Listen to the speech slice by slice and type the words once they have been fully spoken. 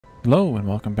Hello and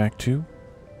welcome back to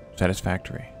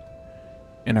Satisfactory.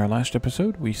 In our last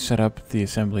episode, we set up the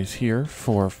assemblies here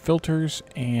for filters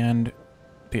and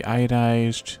the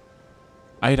iodine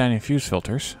infused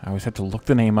filters. I always have to look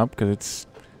the name up because it's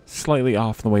slightly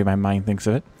off the way my mind thinks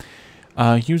of it.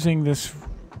 Using this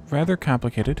rather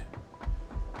complicated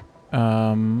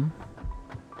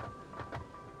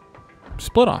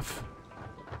split off.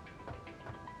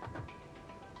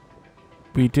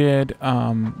 We did,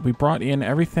 we brought in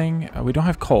everything. We don't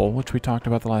have coal, which we talked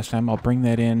about the last time. I'll bring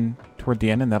that in toward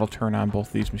the end, and that'll turn on both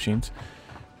of these machines.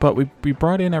 But we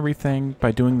brought in everything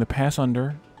by doing the pass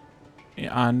under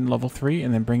on level 3,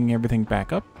 and then bringing everything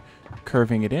back up,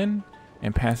 curving it in,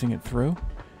 and passing it through.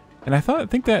 And I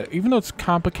think that even though it's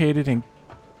complicated and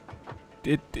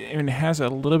it has a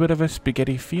little bit of a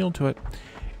spaghetti feel to it,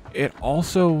 it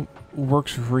also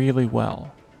works really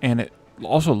well. And it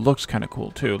also looks kind of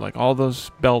cool too, like all those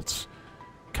belts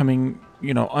coming,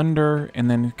 under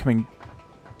and then coming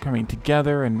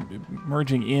together and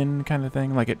merging in, kind of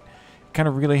thing. Like it kind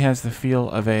of really has the feel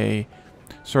of a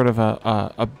sort of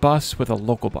a bus with a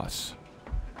local bus.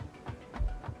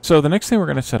 So the next thing we're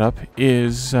going to set up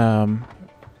is gee,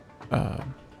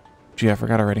 I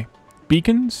forgot already.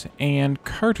 Beacons and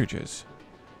cartridges,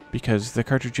 because the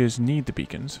cartridges need the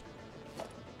beacons.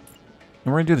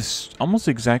 And we're going to do this almost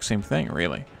the exact same thing,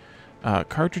 really.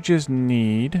 Cartridges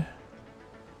need...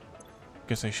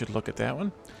 guess I should look at that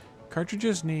one.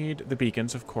 Cartridges need the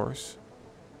beacons, of course,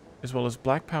 as well as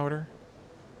black powder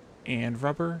and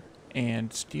rubber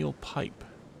and steel pipe.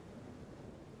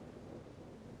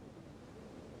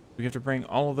 We have to bring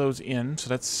all of those in, so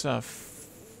that's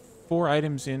 4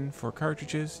 items in for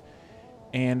cartridges.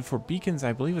 And for beacons,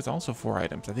 I believe it's also 4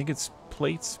 items. I think it's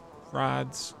plates,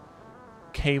 rods,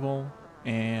 cable,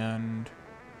 and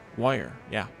wire.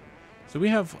 Yeah. So we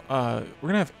have we're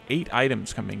gonna have 8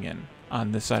 items coming in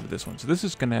on this side of this one. So this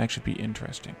is gonna actually be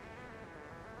interesting.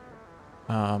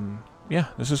 Yeah,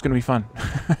 this is gonna be fun.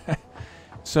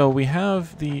 So we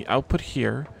have the output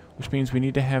here, which means we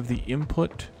need to have the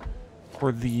input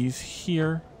for these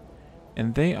here,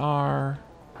 and they are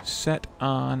set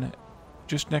on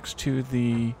just next to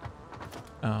the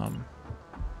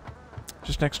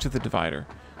divider.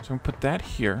 So I'm gonna put that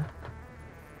here.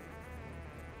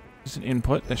 This is an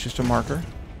input, that's just a marker.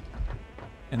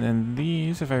 And then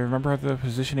these, if I remember the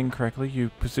positioning correctly,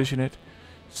 you position it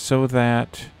so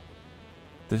that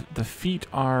the feet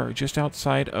are just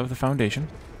outside of the foundation,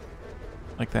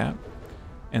 like that.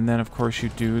 And then of course you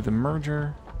do the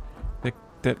merger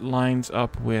that lines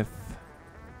up with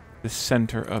the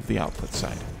center of the output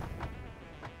side.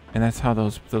 And that's how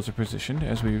those are positioned,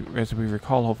 as we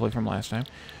recall hopefully from last time.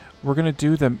 We're gonna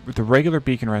do the regular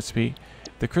beacon recipe.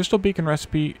 The crystal beacon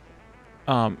recipe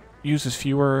uses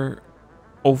fewer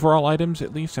overall items,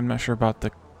 at least. I'm not sure about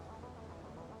the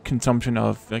consumption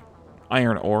of like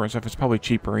iron ore and stuff. It's probably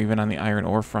cheaper even on the iron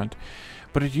ore front.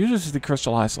 But it uses the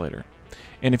crystal oscillator.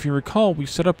 And if you recall, we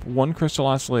set up one crystal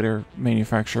oscillator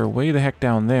manufacturer way the heck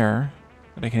down there,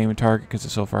 that I can't even target because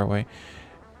it's so far away,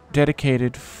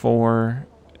 dedicated for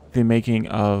the making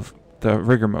of the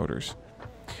rigger motors.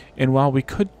 And while we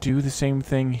could do the same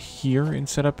thing here and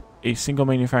set up a single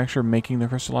manufacturer making the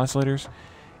crystal oscillators,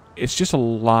 it's just a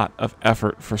lot of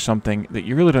effort for something that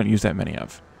you really don't use that many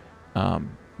of. I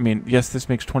mean, yes, this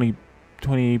makes 20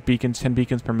 beacons, 10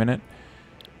 beacons per minute,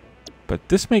 but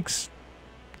this makes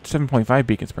 7.5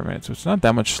 beacons per minute, so it's not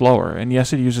that much slower. And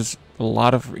yes, it uses a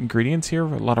lot of ingredients here,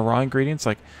 a lot of raw ingredients,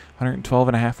 like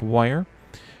 112.5 wire,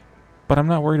 but I'm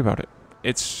not worried about it.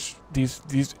 It's these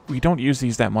we don't use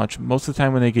these that much. Most of the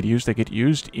time when they get used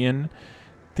in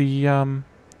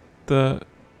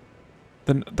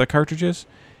the cartridges,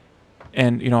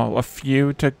 and a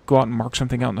few to go out and mark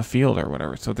something out in the field or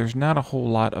whatever. So there's not a whole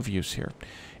lot of use here,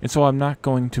 and so I'm not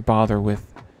going to bother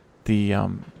with the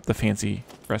fancy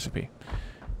recipe.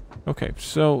 Okay,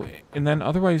 so and then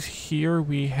otherwise here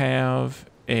we have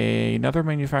another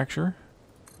manufacturer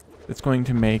that's going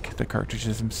to make the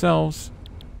cartridges themselves.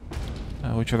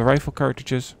 Which are the rifle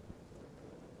cartridges.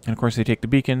 And of course they take the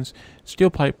beacons, steel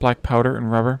pipe, black powder,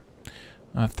 and rubber.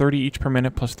 30 each per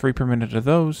minute plus 3 per minute of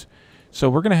those.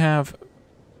 So we're going to have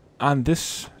on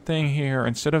this thing here,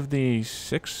 instead of the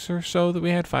 6 or so that we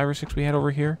had, 5 or 6 we had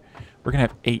over here, we're going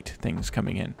to have 8 things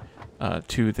coming in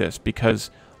to this,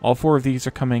 because all 4 of these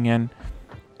are coming in,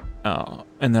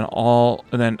 and then all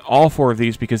 4 of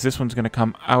these, because this one's going to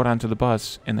come out onto the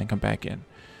bus and then come back in.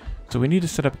 So we need to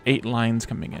set up 8 lines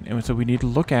coming in. And so we need to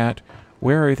look at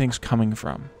where everything's coming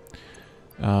from.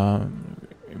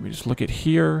 We just look at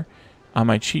here on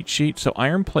my cheat sheet. So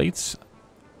iron plates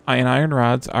and iron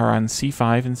rods are on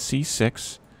C5 and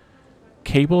C6.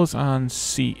 Cable is on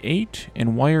C8,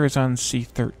 and wire is on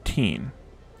C13.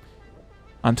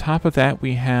 On top of that,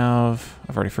 we have...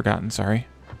 I've already forgotten, sorry.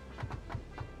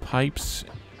 Pipes,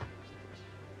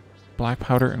 black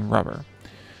powder, and rubber.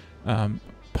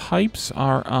 Pipes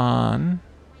are on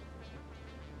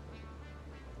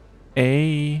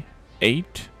A8.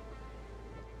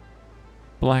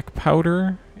 Black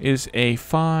powder is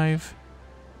A5.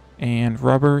 And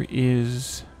rubber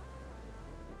is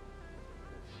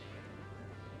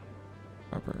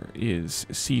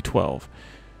C12.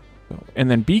 And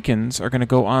then beacons are going to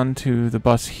go on to the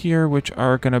bus here, which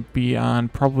are going to be on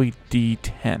probably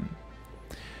D10.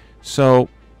 So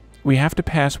we have to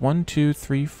pass 1, 2,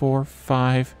 3, 4,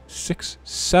 5, 6,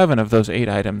 7 of those 8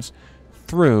 items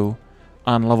through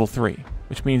on level 3,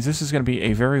 which means this is going to be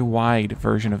a very wide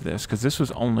version of this, because this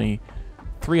was only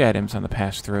 3 items on the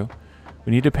pass through.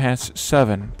 We need to pass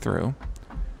 7 through,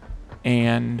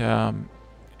 and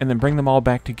then bring them all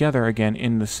back together again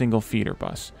in the single feeder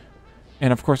bus.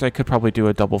 And of course I could probably do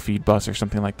a double feed bus or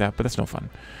something like that, but that's no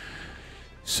fun.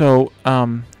 So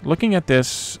looking at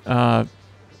this, it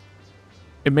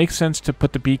makes sense to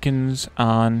put the beacons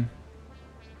on,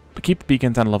 to keep the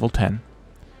beacons on level 10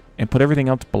 and put everything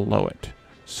else below it.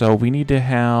 So we need to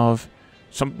have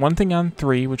one thing on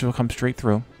 3, which will come straight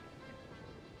through.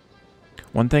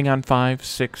 One thing on 5,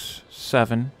 6,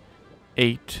 7,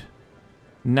 8,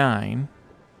 9.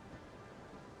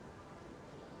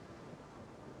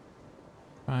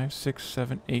 5, 6,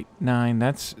 7, 8, 9.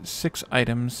 That's 6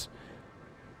 items,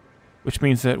 which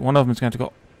means that one of them is going to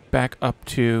go back up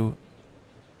to...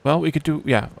 Well, we could do...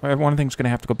 Yeah, one of the things is going to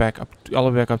have to go back up, all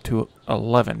the way back up to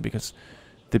 11, because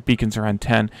the beacons are on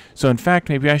 10. So in fact,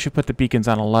 maybe I should put the beacons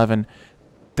on 11.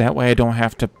 That way I don't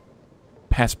have to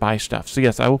pass by stuff. So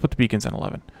yes, I will put the beacons on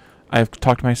 11. I've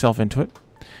talked myself into it.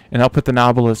 And I'll put the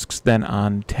nobelisks then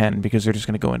on 10, because they're just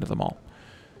going to go into them all.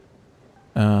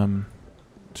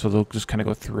 So they'll just kind of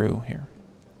go through here.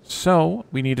 So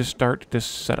we need to start this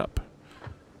setup,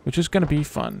 which is going to be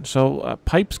fun. So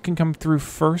pipes can come through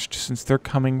first, since they're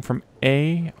coming from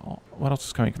A. What else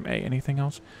is coming from A? Anything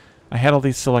else? I had all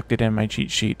these selected in my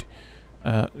cheat sheet.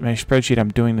 My spreadsheet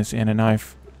I'm doing this in, and now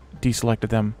I've deselected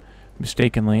them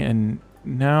mistakenly, and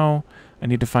now I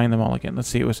need to find them all again. Let's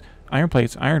see, it was iron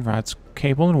plates, iron rods,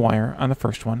 cable and wire on the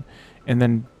first one, and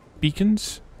then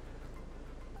beacons,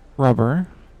 rubber,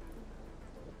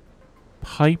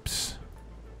 pipes,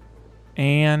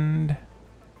 and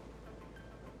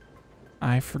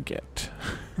I forget.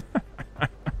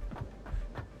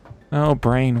 Oh,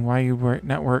 brain, why you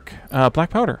not work? Black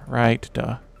powder, right,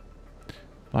 duh.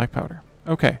 Black powder.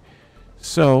 Okay,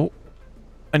 so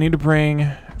I need to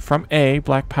bring from A,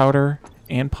 black powder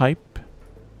and pipe.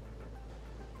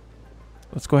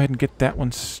 Let's go ahead and get that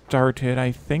one started,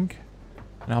 I think.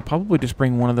 And I'll probably just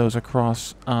bring one of those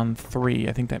across on 3.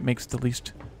 I think that makes the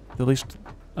least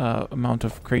amount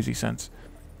of crazy sense.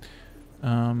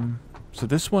 So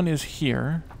this one is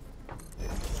here.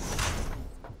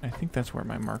 I think that's where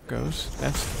my mark goes.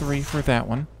 That's 3 for that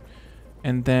one.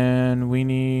 And then we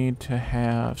need to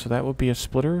have... So that will be a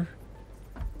splitter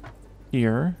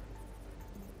here.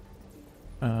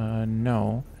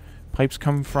 No. Pipes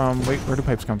come from... Wait, where do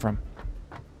pipes come from?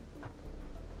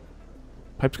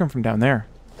 Pipes come from down there.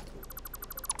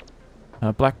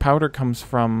 Black powder comes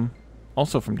from...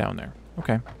 Also from down there.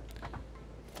 Okay.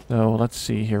 So let's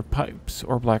see here. Pipes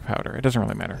or black powder. It doesn't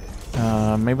really matter.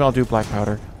 Maybe I'll do black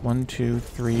powder. 1, 2,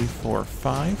 3, 4,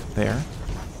 5. There.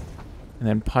 And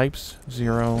then pipes.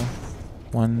 0.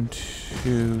 1,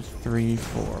 2, 3,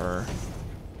 4.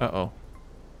 Uh-oh.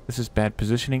 This is bad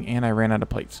positioning, and I ran out of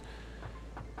plates.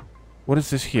 What is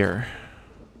this here?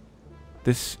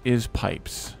 This is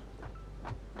pipes.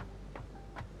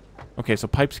 Okay, so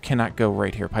pipes cannot go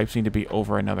right here. Pipes need to be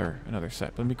over another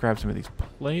set. Let me grab some of these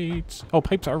plates. Oh,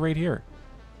 pipes are right here.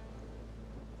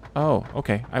 Oh,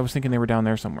 okay. I was thinking they were down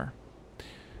there somewhere.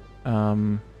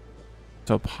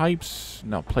 So pipes...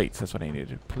 No, plates. That's what I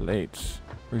needed. Plates.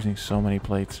 We're using so many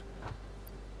plates.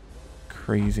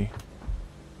 Crazy.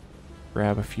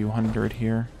 Grab a few hundred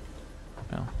here.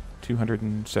 Well,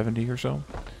 270 or so.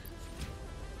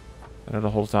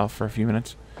 That'll hold us off for a few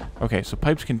minutes. Okay, so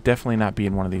pipes can definitely not be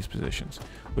in one of these positions,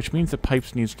 which means that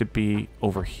pipes needs to be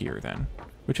over here then,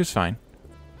 which is fine.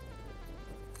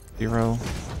 0,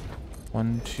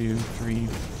 1, 2, 3,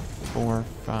 4,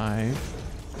 5.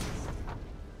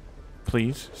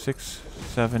 Please. 6,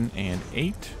 7, and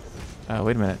 8.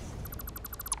 Wait a minute.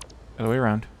 Other way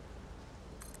around.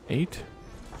 8.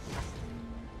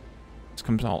 This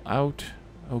comes all out.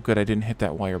 Oh good, I didn't hit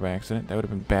that wire by accident. That would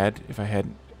have been bad if I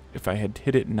had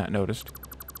hit it and not noticed.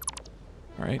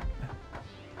 Alright.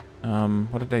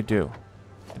 What did I do?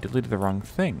 deleted the wrong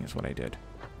thing is what I did.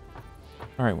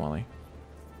 Alright, Wally.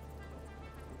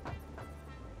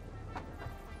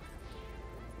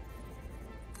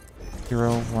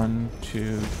 Zero, 1,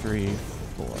 2, 3,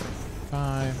 4, 5.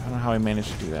 I don't know how I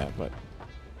managed to do that, but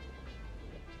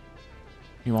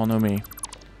you all know me.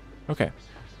 Okay.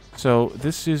 So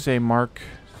this is a Mark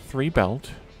III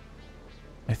belt.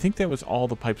 I think that was all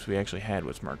the pipes we actually had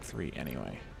was Mark III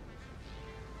anyway.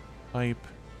 Pipe.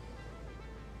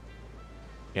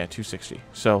 Yeah, 260.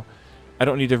 So I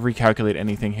don't need to recalculate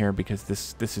anything here because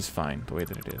this is fine the way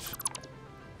that it is.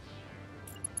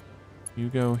 You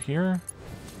go here.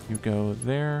 You go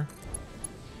there.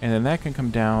 And then that can come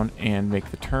down and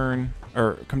make the turn.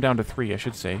 Or come down to 3, I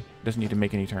should say. Doesn't need to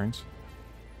make any turns.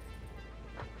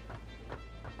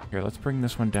 Here, let's bring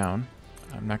this one down.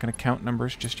 I'm not going to count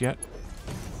numbers just yet.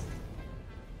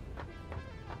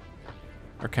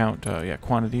 Or count, yeah,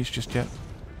 quantities just yet.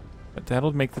 But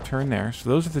that'll make the turn there. So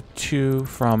those are the 2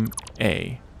 from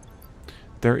A.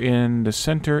 They're in the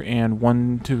center and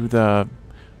 1 to the...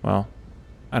 Well,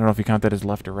 I don't know if you count that as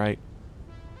left or right.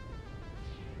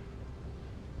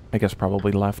 I guess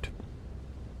probably left.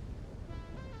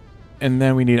 And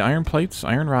then we need iron plates,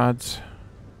 iron rods,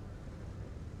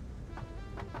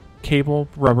 cable,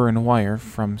 rubber, and wire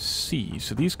from C.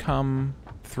 So these come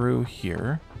through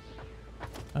here.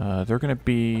 They're going to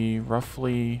be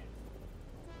roughly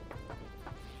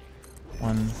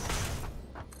 1,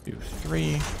 2,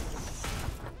 3.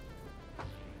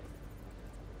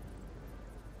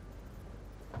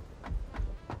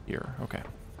 Here, okay.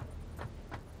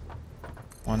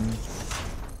 1,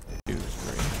 2,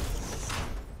 3.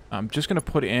 I'm just going to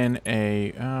put in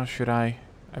a... should I?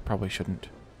 I probably shouldn't.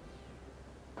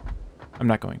 I'm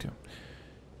not going to.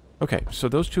 Okay, so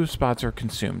those 2 spots are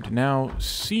consumed. Now,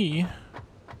 C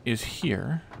is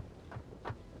here.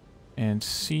 And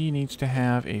C needs to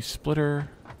have a splitter.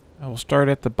 I will start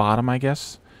at the bottom, I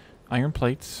guess. Iron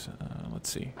plates. Let's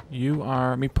see. You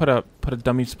are... Let me put a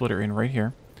dummy splitter in right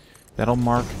here. That'll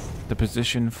mark the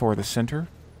position for the center.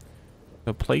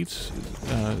 So plates,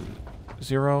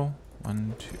 0,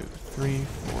 1, 2, 3,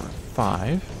 4,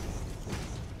 5.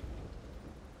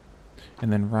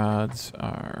 And then rods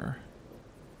are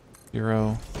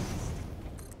 0,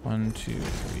 1, 2, 3,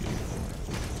 4,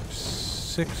 5,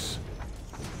 6.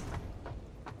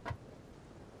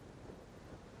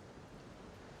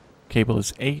 Cable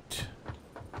is 8.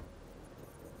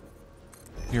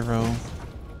 0,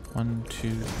 1, 2,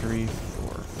 3,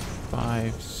 4,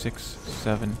 5, 6,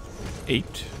 7,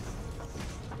 8.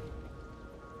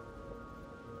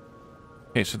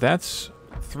 Okay, so that's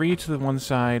 3 to the one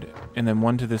side and then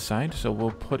 1 to this side. So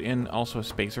we'll put in also a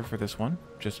spacer for this one,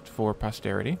 just for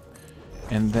posterity.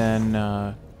 And then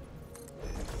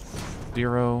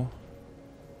 0,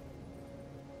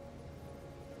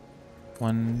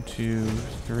 1, 2,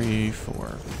 3, 4,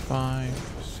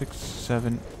 5, 6,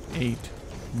 7, 8,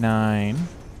 9,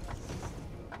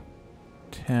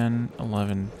 10,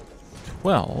 11,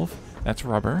 12. That's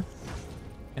rubber.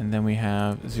 And then we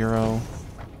have 0,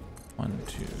 1,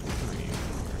 2, 3,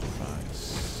 4, 5,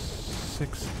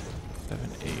 6,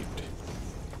 7, 8,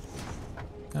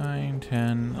 9,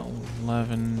 10,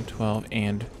 11, 12,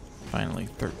 and finally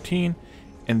 13.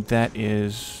 And that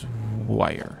is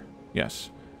wire.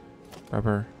 Yes.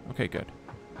 Rubber. Okay, good.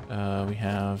 We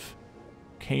have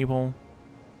cable,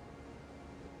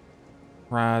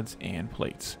 rods, and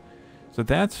plates. So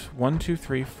that's 1, 2,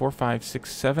 3, 4, 5, 6,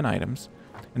 7 items.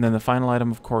 And then the final item,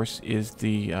 of course, is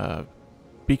the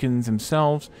beacons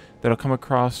themselves that'll come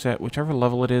across at whichever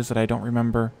level it is that I don't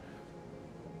remember.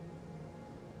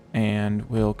 And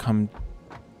will come...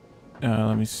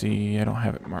 let me see. I don't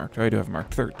have it marked. Oh, I do have it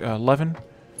marked. 11.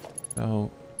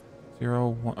 So 0,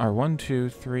 1, or 1, 2,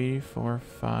 3, 4,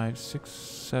 5, 6,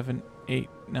 7, 8,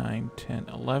 9, 10,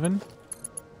 11.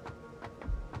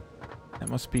 That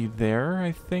must be there,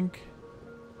 I think.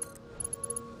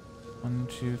 1,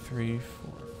 2, 3,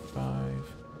 4,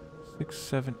 5, 6,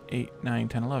 7, 8, 9,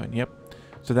 10, 11. Yep.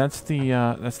 So that's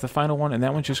the final one, and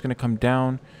that one's just going to come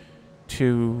down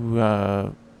to...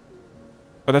 oh,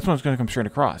 that's one's going to come straight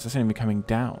across. That's not even coming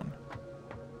down.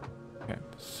 Okay,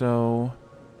 so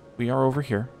we are over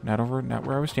here. Not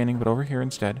where I was standing, but over here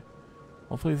instead.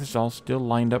 Hopefully this is all still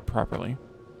lined up properly.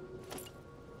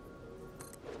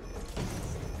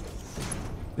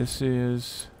 This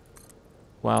is...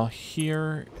 While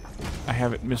here, I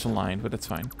have it misaligned, but that's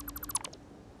fine.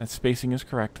 That spacing is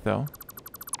correct, though.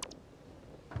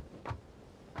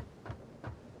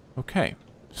 Okay,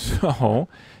 so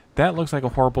that looks like a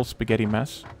horrible spaghetti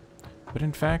mess. But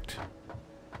in fact,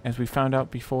 as we found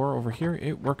out before over here,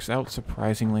 it works out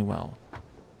surprisingly well.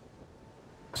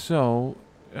 So,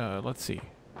 let's see.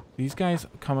 these guys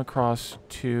come across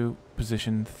to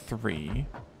position 3.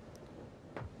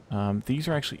 These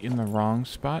are actually in the wrong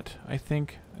spot, I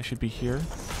think. I should be here.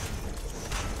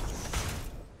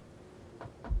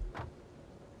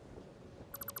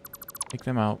 Take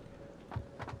them out.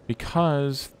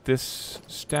 Because this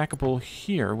stackable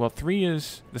here, well, 3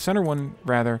 is, the center one,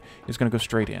 rather, is going to go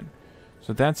straight in.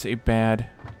 So that's a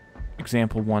bad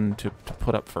example one to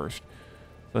put up first.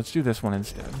 Let's do this one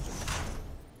instead.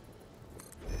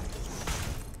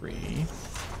 3.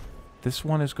 This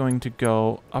one is going to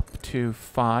go up to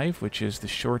 5, which is the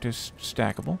shortest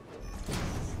stackable.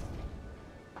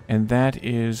 And that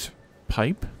is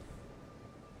pipe.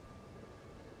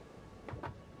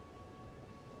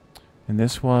 And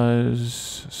this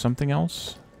was something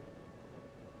else.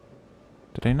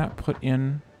 Did I not put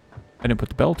in... I didn't put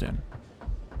the belt in.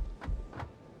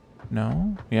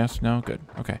 No? Yes? No? Good.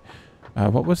 Okay.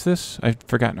 What was this? I've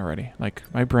forgotten already. Like,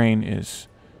 my brain is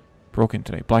broken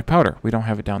today. Black powder. We don't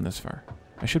have it down this far.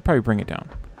 I should probably bring it down.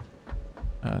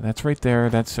 That's right there.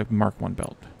 That's a Mark 1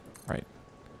 belt. Right.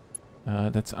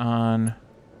 That's on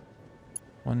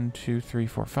 1, 2, 3,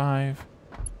 4, 5.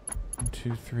 1,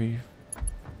 2, 3,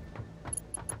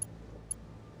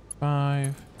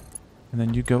 5. And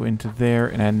then you go into there,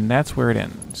 and then that's where it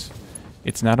ends.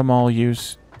 It's not a mall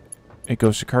use. It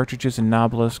goes to cartridges and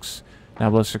nobelisks.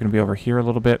 Nobelisks are going to be over here a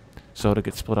little bit, so it'll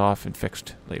get split off and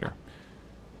fixed later.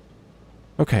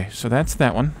 Okay, so that's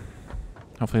that one.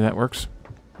 Hopefully that works.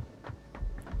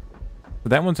 So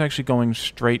that one's actually going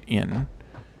straight in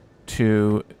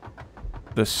to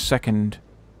the second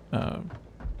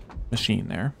machine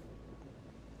there.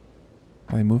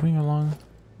 Are they moving along?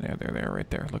 There, there, right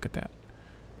there. Look at that.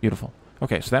 Beautiful.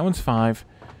 Okay, so that one's 5.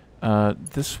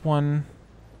 This one,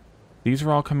 these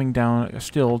are all coming down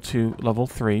still to level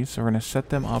 3, so we're going to set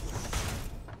them up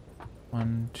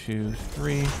 1, 2,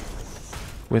 3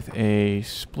 with a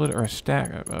split or a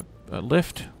stack, a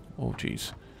lift. Oh,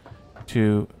 geez.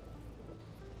 To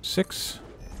 6.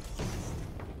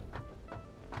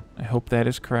 I hope that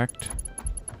is correct.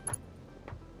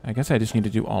 I guess I just need to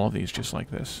do all of these just like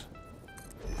this.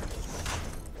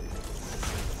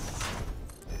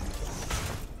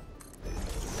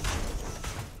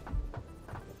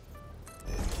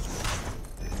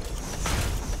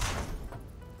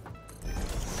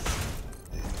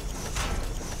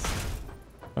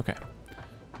 Okay.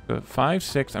 So 5,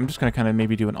 6. I'm just going to kind of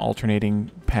maybe do an alternating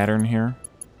pattern here.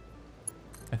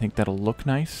 I think that'll look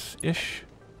nice-ish.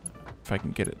 If I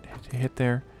can get it to hit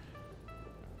there.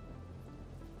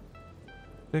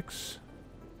 6.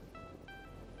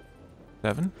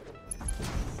 7.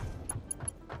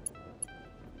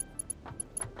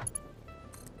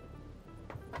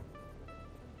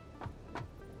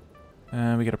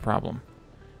 We get a problem.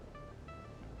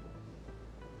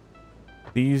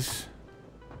 These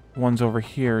ones over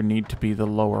here need to be the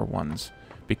lower ones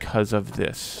because of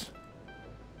this.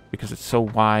 Because it's so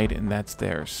wide and that's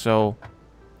there. So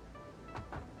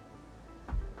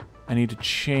I need to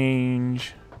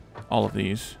change all of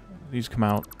these. These come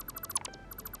out.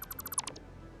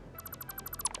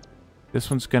 This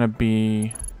one's going to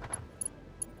be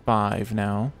 5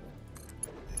 now.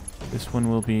 This one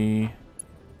will be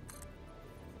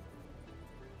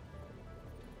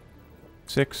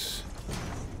 6.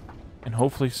 And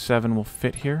hopefully 7 will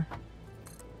fit here.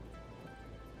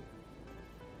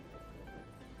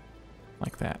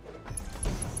 Like that.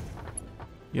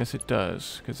 Yes, it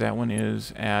does, because that one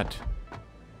is at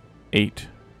 8,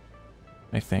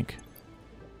 I think.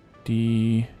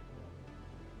 D8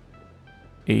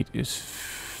 is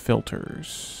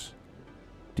filters.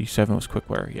 D7 was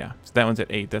cookware, yeah. So that one's at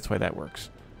 8, that's why that works.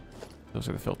 Those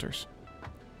are the filters.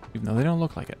 Even though they don't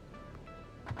look like it.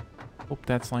 Hope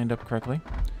that's lined up correctly.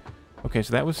 Okay,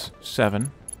 so that was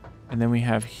 7. And then we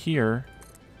have here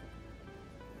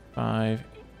 5,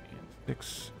 and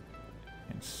 6,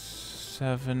 and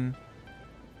 7,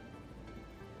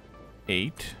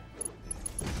 8.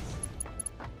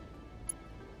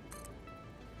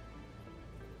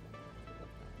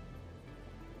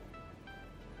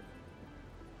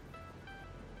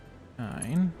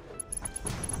 Nine.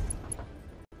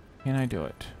 Can I do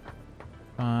it?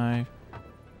 5,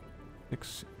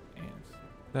 6, and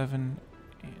 7,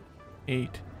 and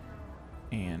 8,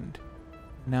 and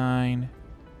 9,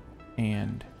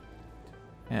 and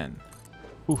 10.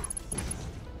 Whew.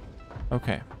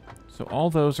 Okay, so all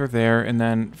those are there, and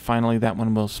then finally that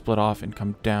one will split off and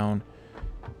come down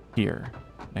here.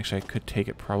 Actually, I could take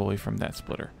it probably from that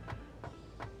splitter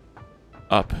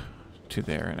up to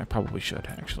there, and I probably should,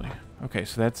 actually. Okay,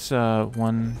 so that's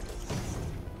 1,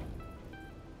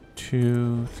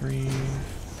 2, 3,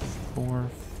 4,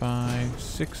 5,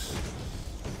 6,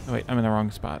 Oh wait, I'm in the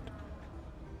wrong spot.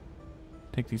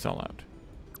 Take these all out.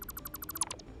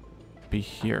 Be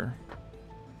here.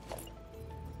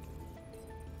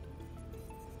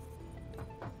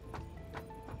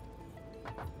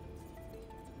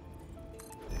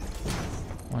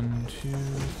 One, two,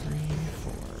 three,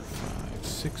 4, 5,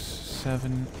 6,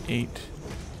 7, 8.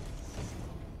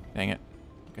 Dang it.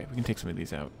 Okay, we can take some of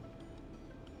these out.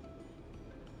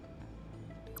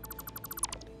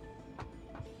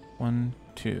 One,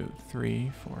 2,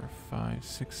 3, 4, 5,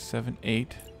 6, 7,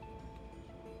 8,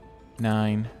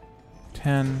 9,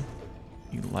 10,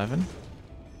 11.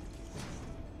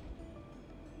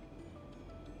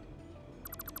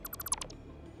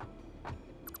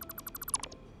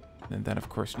 And that, of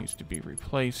course, needs to be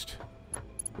replaced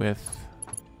with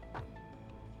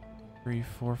 3,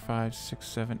 4, 5, 6,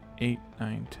 7, 8,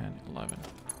 9, 10, 11.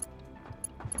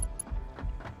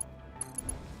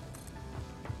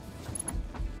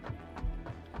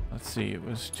 Let's see, it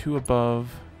was 2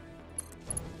 above.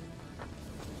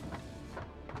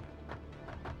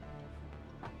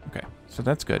 Okay, so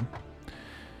that's good.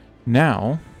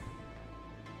 Now,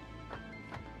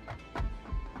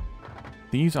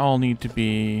 these all need to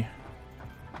be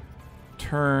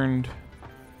turned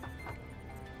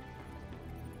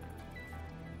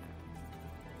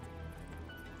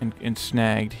and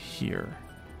snagged here.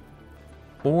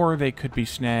 Or they could be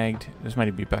snagged, this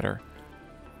might be better.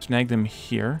 Snag them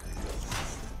here.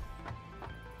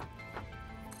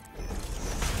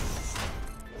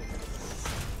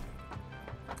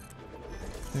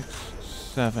 Six,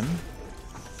 7.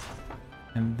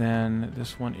 And then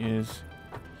this one is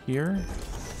here.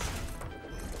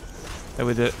 That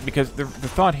would, because the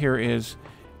thought here is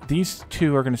these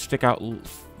two are going to stick out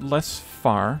less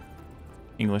far,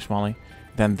 English Molly,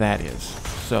 than that is.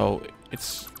 So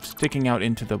it's sticking out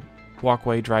into the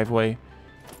walkway, driveway,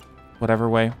 whatever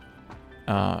way.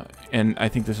 And I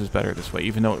think this is better this way,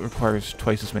 even though it requires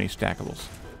twice as many stackables.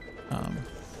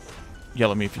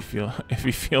 Yell at me if you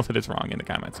feel that it's wrong in the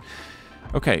comments.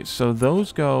 Okay, so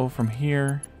those go from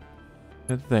here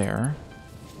to there.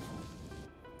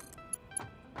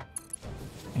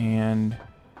 And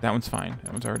that one's fine.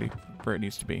 That one's already where it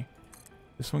needs to be.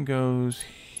 This one goes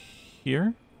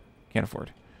here. Can't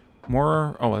afford.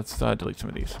 More... Oh, let's delete some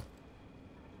of these.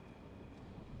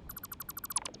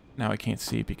 Now I can't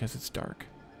see because it's dark.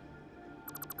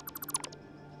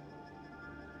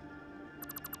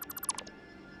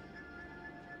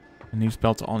 And these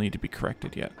belts all need to be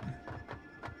corrected yet.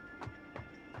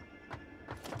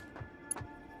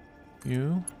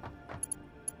 You.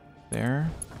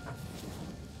 There.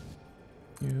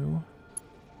 You.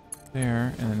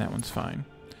 There. And then that one's fine.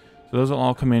 So those will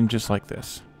all come in just like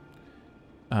this.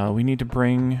 We need to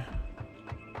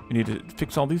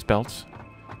fix all these belts.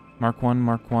 Mark 1,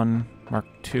 Mark 1, Mark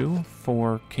 2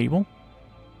 for cable.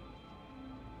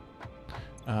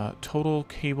 Total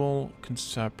cable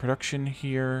production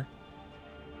here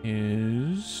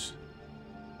is...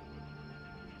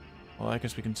 Well, I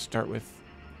guess we can start with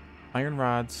iron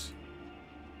rods.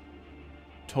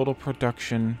 Total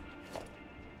production...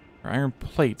 Or iron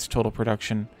plates total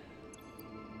production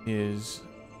is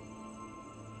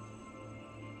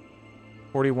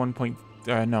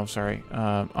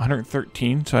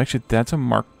 113. So actually that's a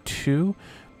Mark II,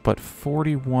 but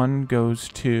 41 goes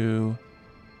to...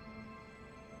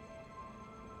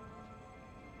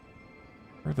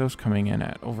 Where are those coming in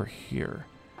at? Over here.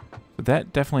 So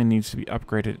that definitely needs to be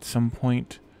upgraded at some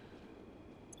point.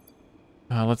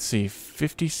 Let's see.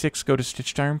 56 go to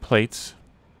stitched iron plates.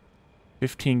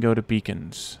 15 go to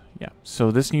beacons. Yeah. So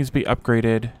this needs to be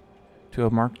upgraded to a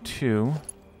Mark II.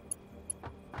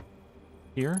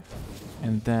 Here.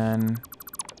 And then...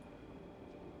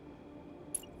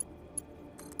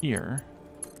 here.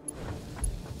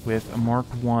 With a Mark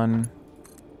I...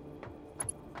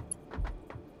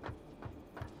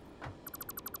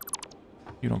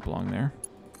 You don't belong there.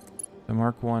 The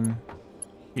Mark I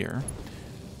here.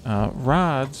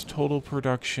 Rods total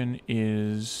production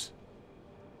is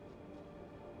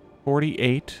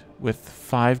 48 with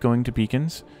 5 going to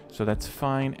beacons. So that's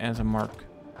fine as a Mark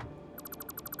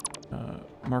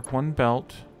I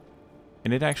belt.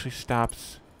 And it actually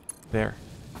stops there.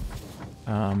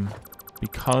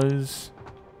 Because...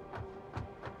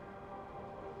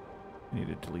 I need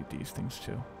to delete these things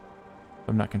too.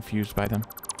 I'm not confused by them.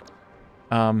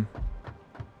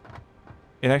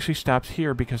 It actually stops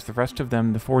here because the rest of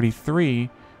them, the 43,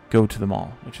 go to the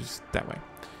mall, which is that way.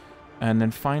 And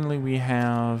then finally we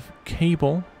have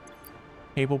cable.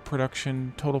 Cable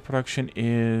production, total production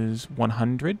is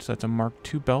 100, so that's a Mark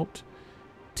II belt.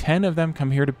 10 of them come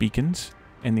here to beacons,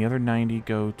 and the other 90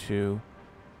 go to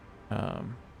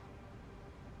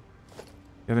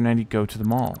The other 90 go to the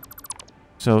mall.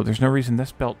 So there's no reason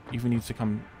this belt even needs to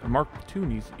come... Mark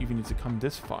II even needs to come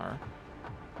this far.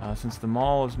 Since the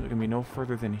mall is going to be no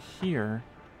further than here,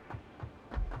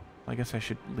 I guess I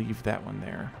should leave that one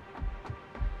there.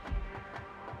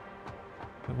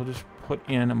 So we'll just put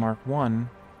in a Mark I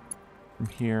from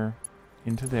here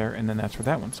into there, and then that's where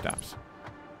that one stops.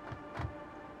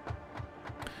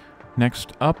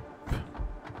 Next up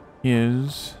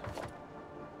is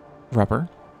rubber.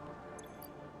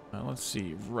 Let's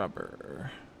see,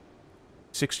 rubber.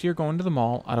 60 are going to the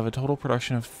mall out of a total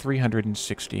production of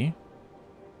 360.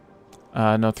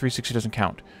 No, 360 doesn't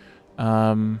count.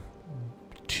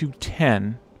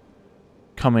 210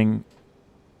 coming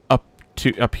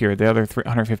up here. The other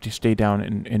 350 stay down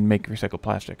and make recycled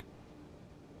plastic.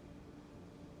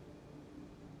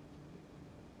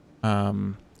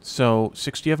 So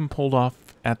 60 of them pulled off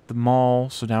at the mall.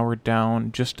 So now we're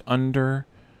down just under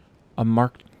a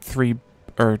Mark III,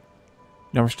 or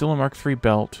no, we're still a Mark III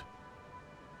belt.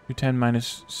 210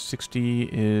 minus 60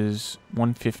 is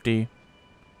 150.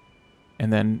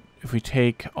 And then if we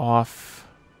take off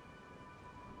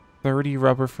 30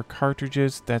 rubber for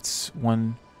cartridges, that's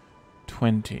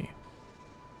 120.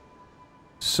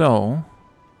 So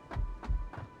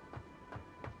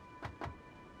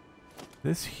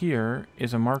this here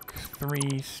is a Mark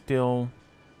III still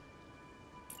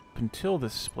until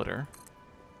this splitter.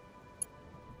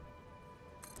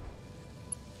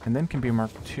 And then can be a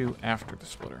Mark II after the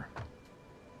splitter.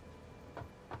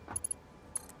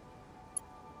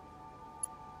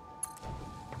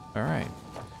 Alright.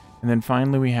 And then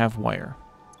finally we have wire.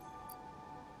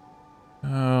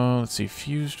 Let's see.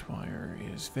 Fused wire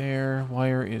is there.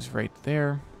 Wire is right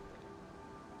there.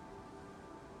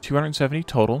 270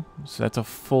 total. So that's a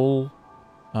full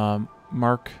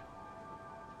Mark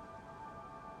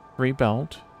III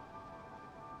belt.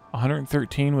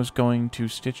 113 was going to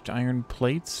stitched iron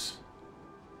plates.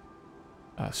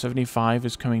 75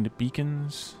 is coming to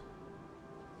beacons.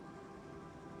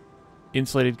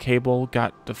 Insulated cable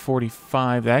got to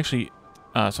 45. Actually,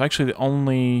 so actually the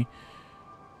only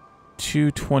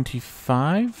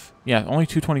 225. Yeah, only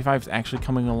 225 is actually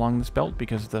coming along this belt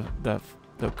because the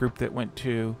group that went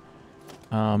to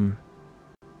the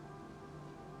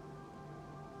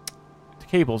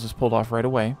cables is pulled off right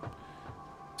away.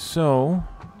 So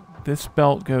this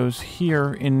belt goes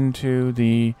here into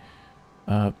the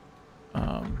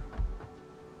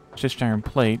stitched iron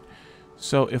plate.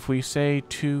 So if we say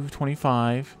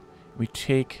 225, we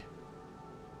take,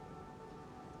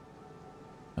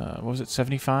 what was it,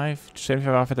 75?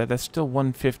 75 off of that, that's still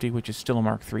 150, which is still a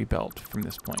Mark III belt from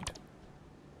this point.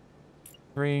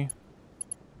 3.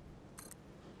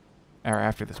 Or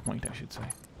after this point, I should say.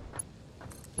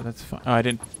 So that's fine. Oh, I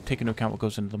didn't take into account what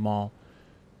goes into the mall.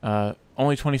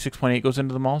 Only 26.8 goes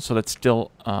into the mall, so that's still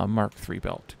Mark III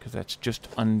belt, because that's just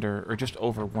under, or just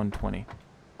over 120.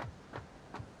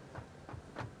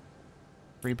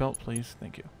 Free belt, please.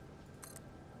 Thank you.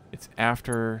 It's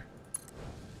after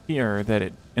here that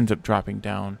it ends up dropping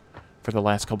down for the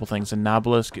last couple things. The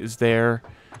Nobelisk is there.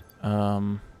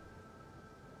 Oh,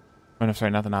 no,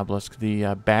 sorry, not the Nobelisk.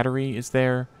 The battery is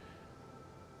there.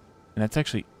 And that's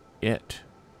actually it.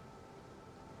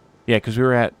 Yeah, because we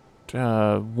were at just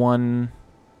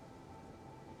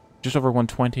over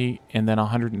 120, and then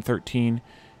 113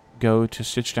 go to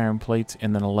stitched iron plates,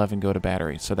 and then 11 go to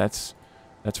battery. So that's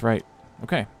right.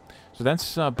 Okay, so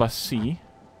that's bus C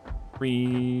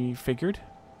refigured.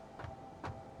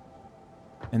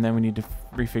 And then we need to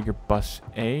refigure bus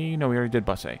A. No, we already did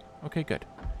bus A. Okay, good.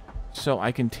 So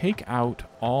I can take out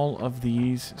all of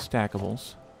these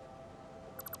stackables.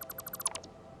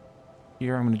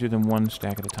 Here, I'm going to do them one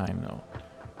stack at a time, though,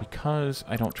 because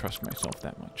I don't trust myself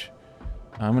that much.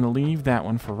 I'm going to leave that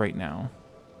one for right now,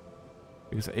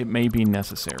 because it may be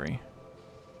necessary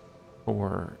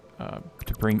for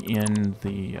to bring in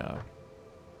the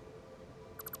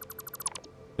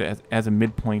as a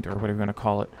midpoint, or whatever you want to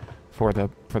call it, for the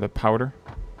powder.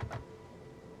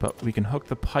 But we can hook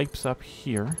the pipes up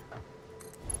here.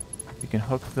 We can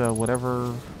hook the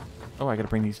whatever. Oh, I got to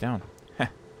bring these down.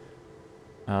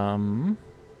 I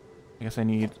guess I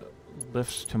need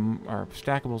lifts to, or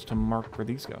stackables to mark where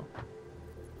these go.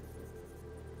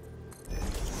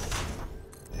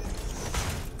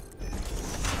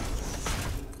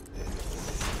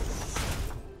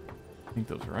 I think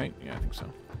those are right. Yeah, I think so.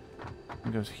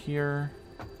 It goes here.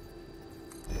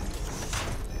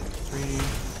 3.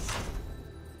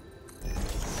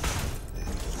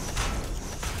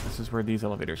 This is where these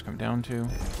elevators come down to.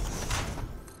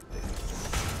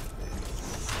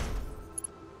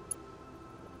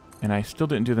 And I still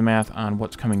didn't do the math on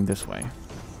what's coming this way.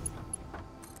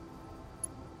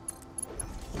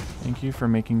 Thank you for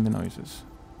making the noises.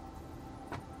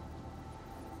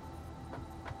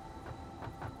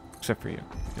 Except for you,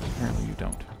 because apparently you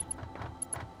don't.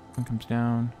 One comes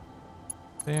down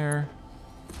there.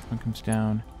 One comes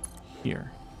down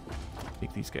here.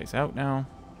 Take these guys out now.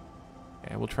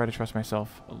 Okay, I will try to trust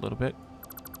myself a little bit.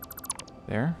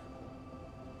 There.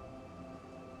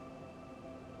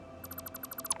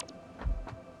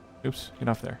 Oops, get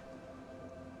off there.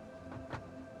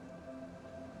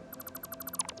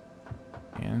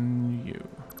 And you.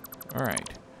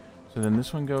 Alright. So then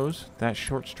this one goes, that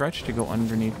short stretch to go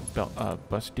underneath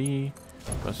bus D.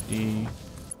 Bus D.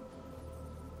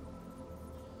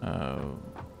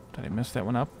 Did I mess that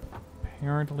one up?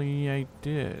 Apparently I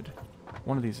did.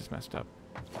 One of these is messed up.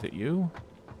 Is it you?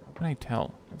 How can I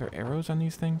tell? Are there arrows on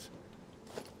these things?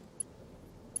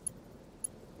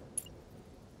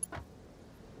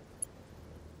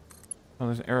 Oh,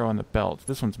 there's an arrow on the belt.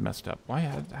 This one's messed up. Why?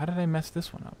 How did I mess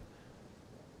this one up?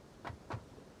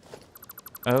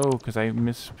 Oh, because I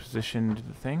mispositioned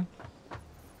the thing?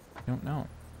 I don't know.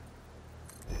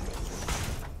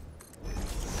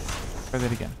 Try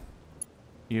that again.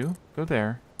 You, go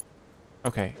there.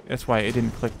 Okay, that's why it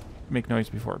didn't click make noise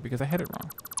before, because I had it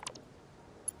wrong.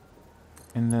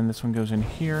 And then this one goes in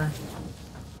here.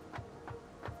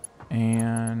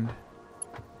 And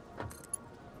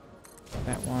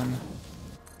that one.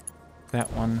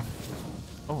 That one.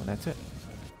 Oh, that's it.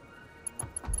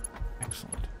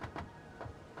 Excellent.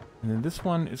 And then this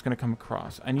one is going to come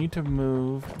across. I need to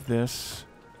move this.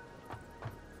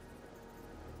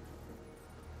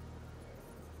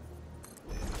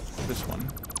 This one.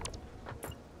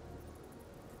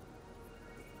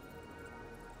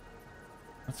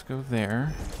 Let's go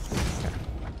there. Okay.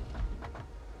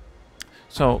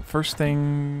 So, first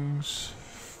things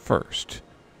first.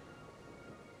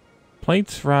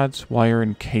 Plates, rods, wire,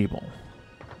 and cable.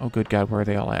 Oh, good God, where are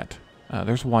they all at?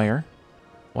 There's wire.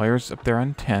 Wire's up there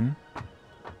on 10.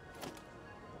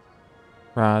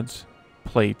 Rods,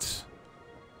 plates,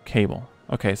 cable.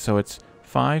 Okay, so it's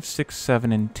 5, 6,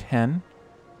 7, and 10.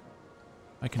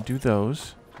 I can do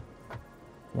those.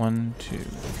 1, 2,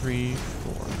 3,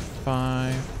 4,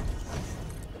 5.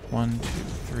 1, 2,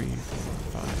 3,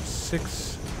 4, 5,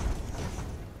 6.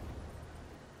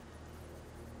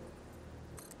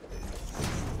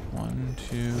 1,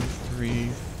 2, 3,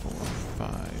 4,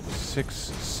 5, 6,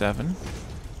 7.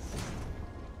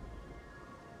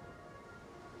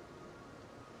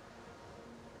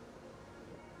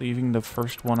 Leaving the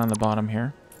first one on the bottom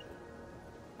here.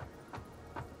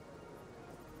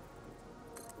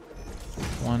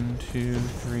 1, 2,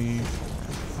 3, 4,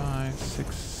 5,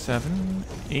 6, 7,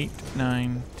 8,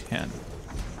 9, 10.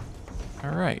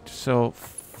 Alright, so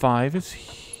 5 is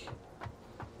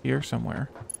here somewhere.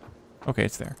 Okay,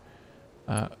 it's there.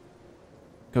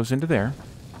 Goes into there.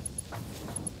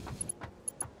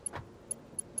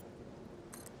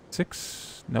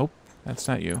 6. Nope, that's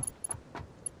not you.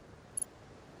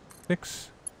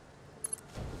 6.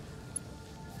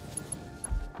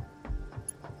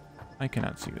 I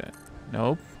cannot see that.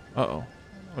 Nope. Uh-oh.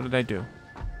 What did I do?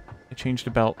 I changed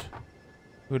the belt.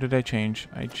 Who did I change?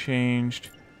 I changed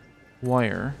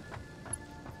wire.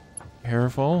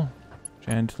 Careful.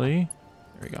 Gently.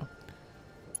 There we go.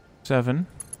 7.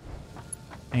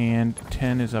 And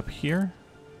 10 is up here.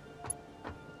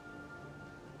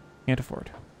 Can't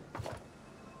afford.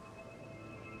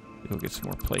 Go get some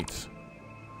more plates.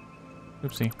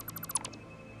 Oopsie.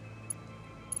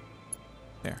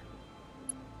 There.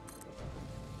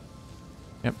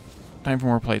 Yep. Time for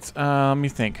more plates. Let me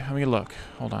think. Let me look.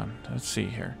 Hold on. Let's see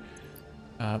here.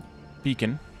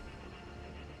 Beacon.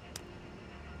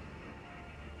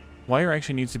 Wire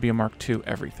actually needs to be a Mark II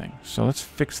everything. So let's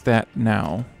fix that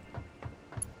now.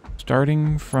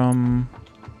 Starting from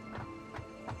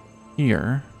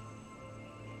here.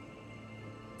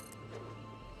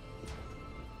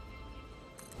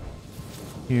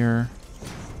 Here.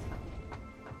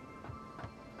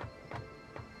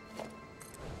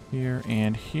 Here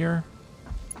and here.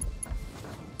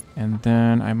 And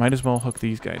then I might as well hook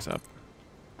these guys up.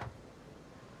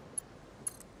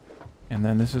 And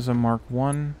then this is a Mark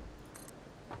I.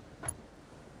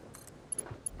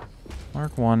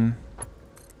 Mark I.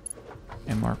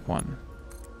 And Mark I.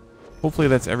 Hopefully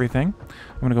that's everything.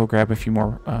 I'm going to go grab a few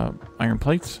more iron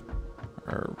plates.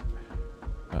 Or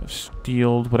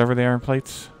steeled, whatever they are,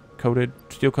 plates. Coated,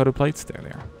 steel-coated plates. There they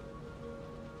are.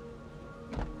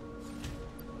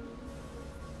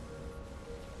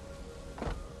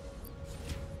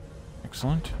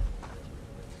 Excellent.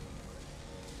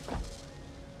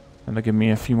 And they'll give me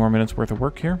a few more minutes worth of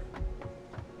work here.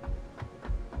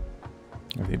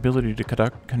 I have the ability to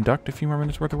conduct a few more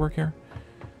minutes worth of work here.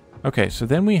 Okay, so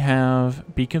then we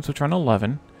have beacons, which are on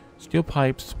 11. Steel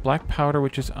pipes, black powder,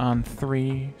 which is on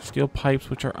 3. Steel pipes,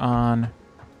 which are on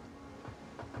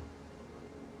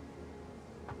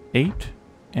 8.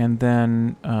 And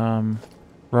then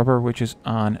rubber, which is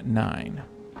on 9.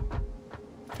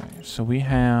 Okay, so we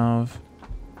have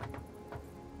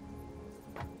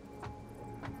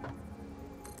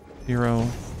 0,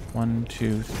 1,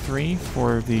 2, 3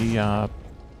 for the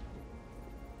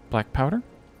black powder.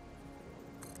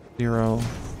 0,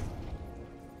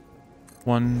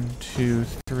 1, 2,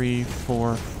 3,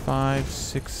 4, 5,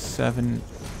 6, 7,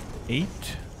 8,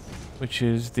 which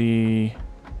is the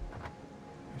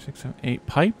 6, 7, 8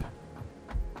 pipe.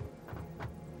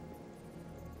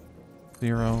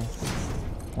 0,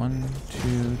 1,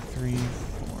 2, 3, 4,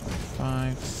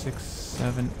 5, 6,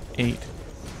 7, 8,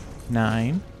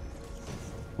 9,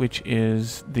 which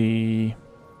is the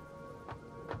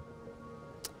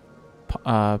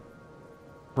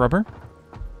rubber.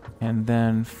 And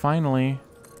then finally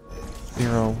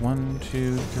 0, 1,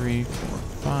 2, 3, 4,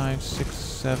 5, 6,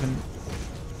 7,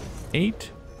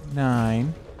 8,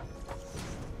 9,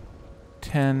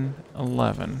 10,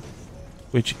 11,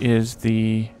 which is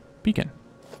the beacon.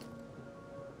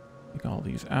 Take all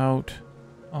these out.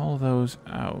 All those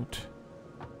out.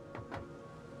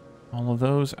 All of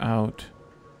those out.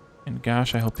 And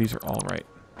gosh, I hope these are all right.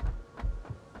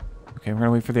 Okay, we're going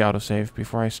to wait for the autosave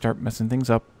before I start messing things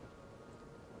up.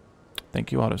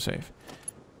 Thank you, autosave.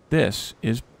 This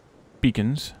is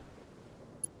beacons.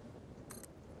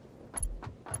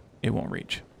 It won't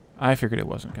reach. I figured it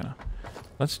wasn't gonna.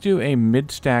 Let's do a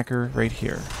mid-stacker right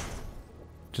here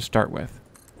to start with.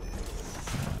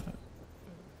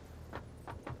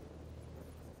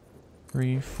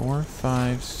 3, 4,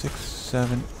 5, 6,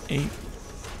 7, 8,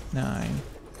 9,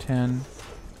 10,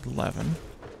 11.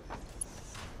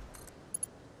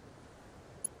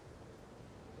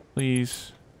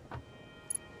 Please.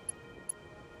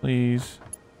 Please.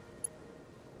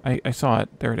 I saw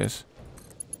it. There it is.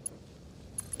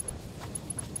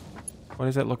 Why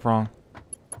does that look wrong?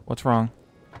 What's wrong?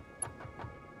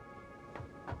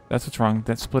 That's what's wrong.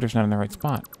 That splitter's not in the right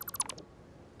spot.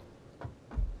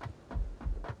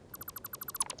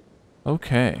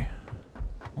 Okay.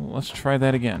 Well, let's try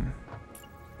that again.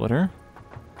 Splitter.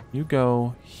 You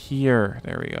go here.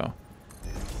 There we go.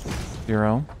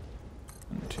 0.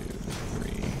 1, 2,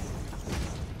 3,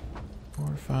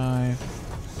 4, 5,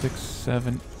 6,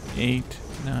 7, 8,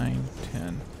 9,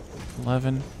 10,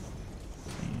 11.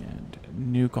 And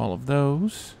nuke all of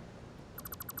those.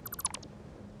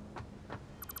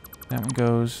 That one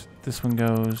goes. This one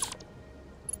goes.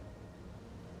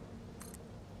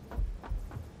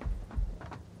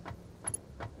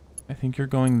 I think you're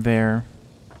going there.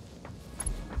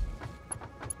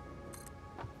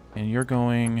 And you're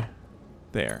going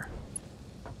there.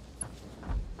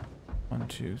 1,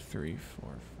 2, 3, 4,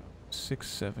 5, 6,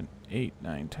 7, 8,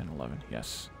 9, 10, 11.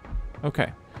 Yes.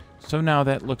 Okay. So now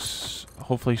that looks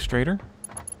hopefully straighter.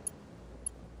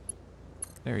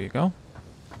 There you go.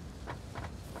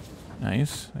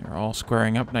 Nice. They're all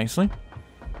squaring up nicely.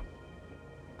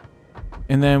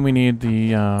 And then we need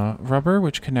the rubber,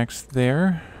 which connects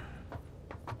there.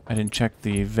 I didn't check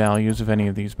the values of any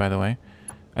of these, by the way.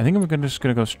 I think I'm just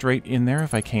going to go straight in there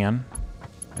if I can.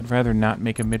 I'd rather not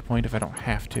make a midpoint if I don't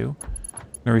have to.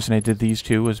 The reason I did these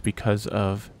two was because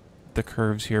of the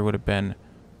curves here would have been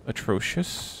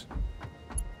atrocious.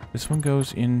 This one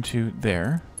goes into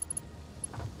there.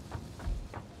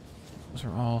 Those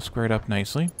are all squared up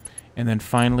nicely. And then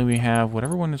finally we have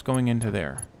whatever one is going into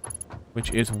there,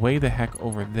 which is way the heck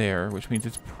over there, which means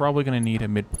it's probably going to need a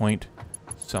midpoint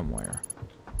somewhere.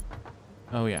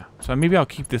 Oh yeah, so maybe I'll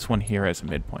keep this one here as a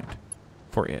midpoint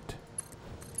for it.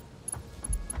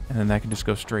 And then that can just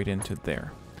go straight into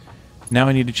there. Now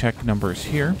I need to check numbers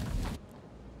here.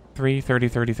 3, 30,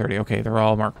 30, 30. Okay, they're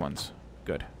all marked ones.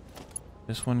 Good.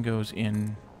 This one goes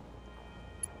in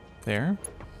there.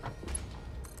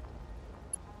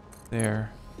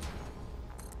 There.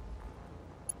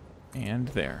 And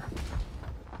there.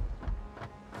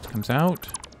 This comes out.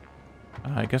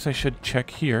 I guess I should check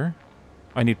here.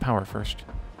 I need power first.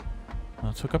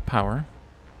 Let's hook up power.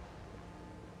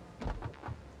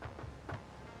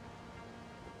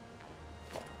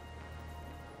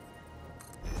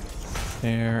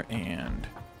 There and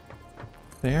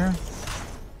there.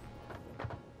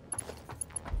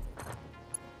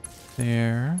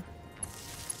 There.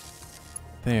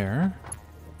 There.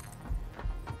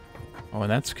 Oh, and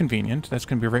that's convenient. That's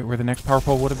going to be right where the next power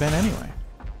pole would have been anyway.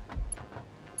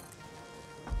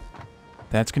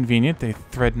 That's convenient. They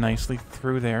thread nicely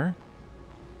through there.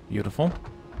 Beautiful.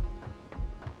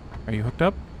 Are you hooked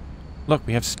up? Look,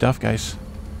 we have stuff, guys.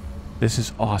 This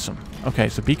is awesome. Okay,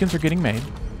 so beacons are getting made.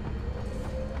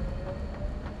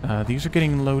 These are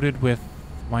getting loaded with...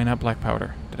 Why not black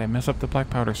powder? Did I mess up the black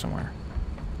powder somewhere?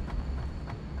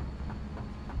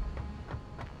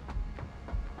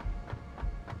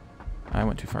 I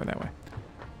went too far that way.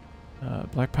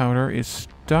 Black powder is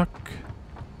stuck.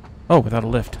 Oh, without a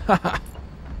lift. Haha.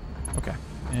 Okay,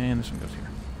 and this one goes here.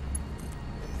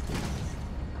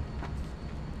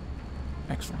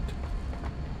 Excellent.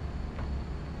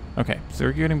 Okay, so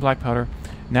we're getting black powder.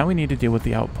 Now we need to deal with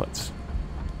the outputs.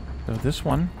 So this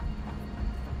one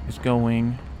is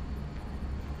going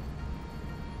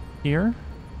here,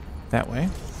 that way.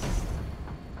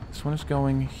 This one is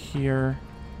going here,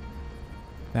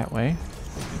 that way.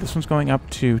 This one's going up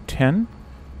to 10.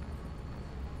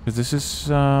 Because this is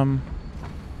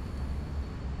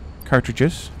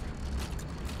cartridges.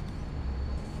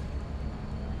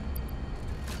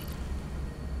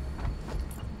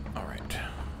 Alright.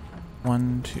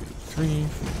 1, 2, 3,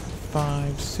 4,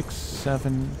 5, 6,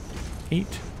 7,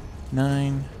 8,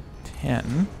 9,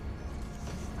 10.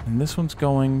 And this one's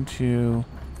going to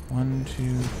 1,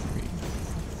 2, 3,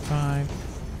 5,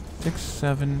 6,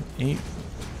 7, 8,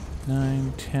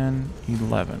 9, 10,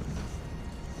 11.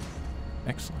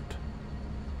 Excellent.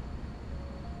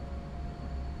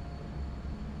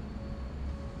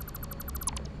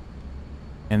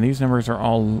 And these numbers are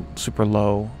all super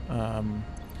low.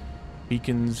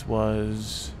 Beacons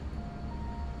was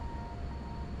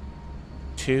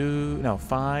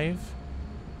 5.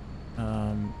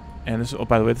 And this, oh,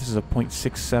 by the way, this is a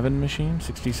 0.67 machine,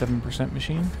 67%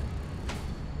 machine.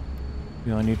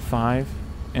 We only need 5.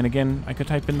 And again, I could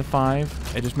type in the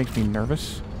 5. It just makes me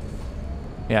nervous.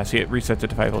 Yeah, see, it resets it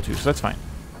to 502, so that's fine.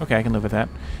 Okay, I can live with that.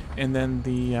 And then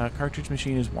the cartridge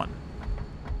machine is 1.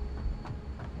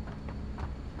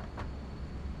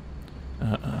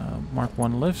 Mark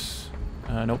 1 lifts.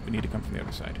 Nope, we need to come from the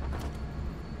other side.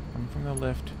 Come from the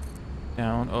lift.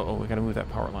 Down. Oh, we gotta move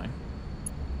that power line.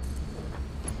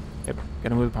 Yep,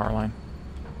 gotta move the power line.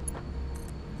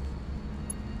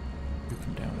 You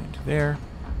come down into there.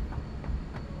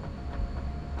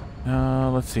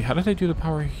 Let's see, how did I do the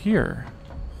power here?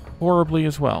 Horribly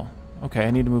as well. Okay,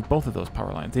 I need to move both of those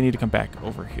power lines. They need to come back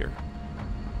over here.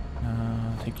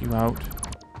 Take you out.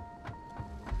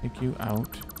 Take you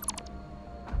out.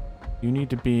 You need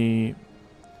to be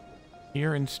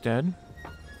here instead.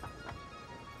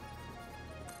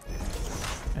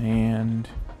 And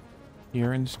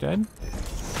here instead.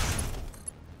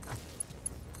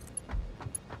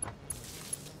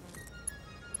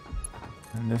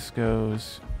 And this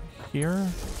goes here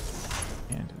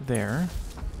and there.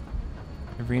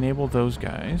 I re-enable those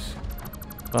guys.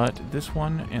 But this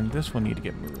one and this one need to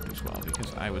get moved as well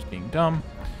because I was being dumb.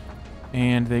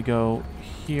 And they go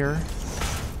here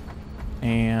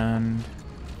and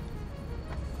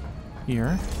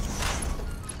here.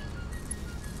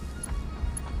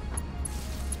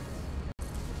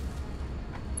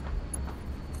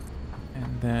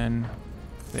 And then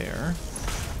there.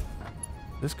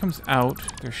 This comes out.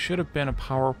 There should have been a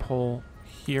power pole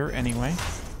here anyway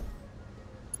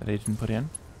that I didn't put in.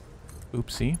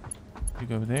 Oopsie. You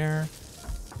go there,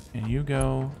 and you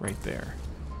go right there.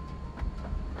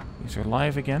 These are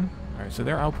live again. Alright, so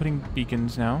they're outputting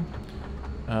beacons now.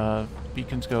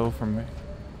 Beacons go from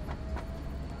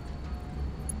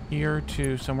here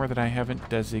to somewhere that I haven't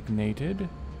designated.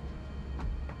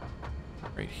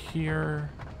 Right here.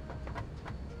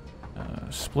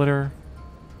 Splitter.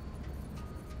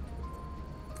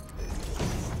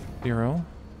 0,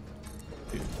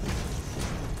 2,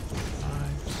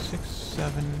 5, 6,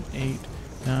 7, 8,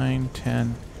 9,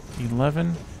 10,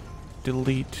 11.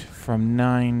 Delete from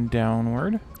 9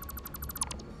 downward.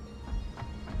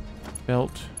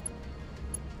 Belt.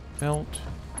 Belt.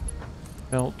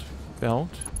 Belt.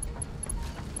 Belt.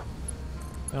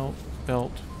 Belt.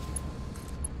 Belt.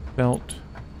 Belt.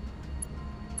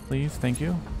 Please, thank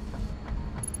you.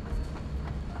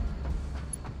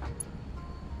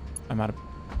 I'm out of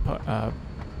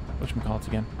whatchamacallits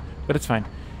again. But it's fine.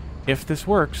 If this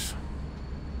works,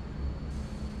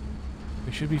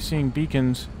 we should be seeing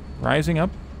beacons rising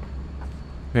up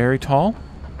very tall.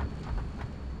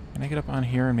 Can I get up on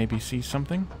here and maybe see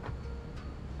something?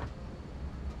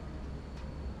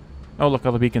 Oh, look,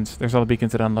 all the beacons. There's all the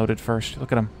beacons that unloaded first.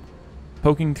 Look at them.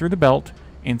 Poking through the belt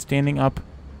and standing up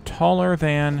taller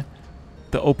than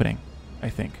the opening, I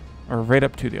think. Or right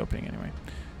up to the opening, anyway.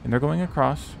 And they're going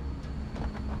across.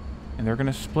 And they're going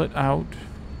to split out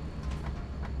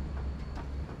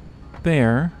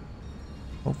there,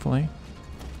 hopefully.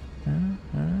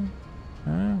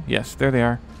 Yes, there they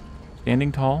are.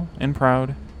 Standing tall and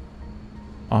proud,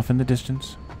 off in the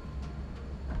distance.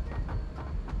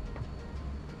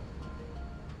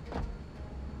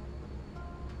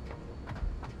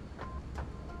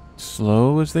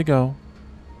 Slow as they go.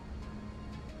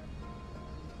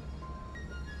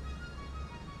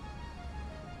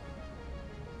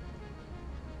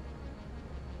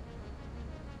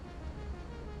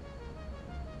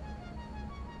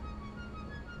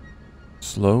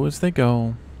 Slow as they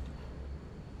go.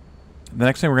 The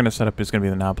next thing we're going to set up is going to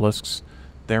be the obelisks.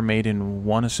 They're made in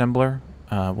one assembler.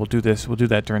 We'll do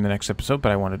that during the next episode,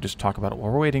 but I want to just talk about it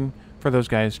while we're waiting for those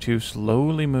guys to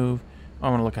slowly move.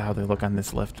 I want to look at how they look on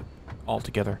this lift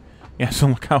altogether. Yeah, so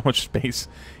look how much space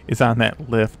is on that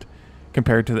lift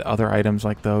compared to the other items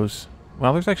like those.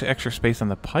 Well, there's actually extra space on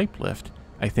the pipe lift,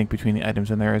 I think, between the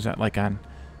items, and there isn't like on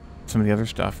some of the other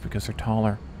stuff because they're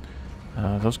taller.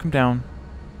 Those come down,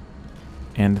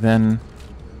 and then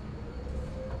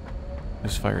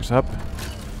this fires up,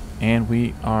 and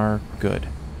we are good.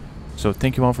 So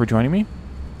thank you all for joining me,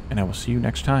 and I will see you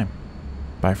next time.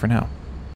 Bye for now.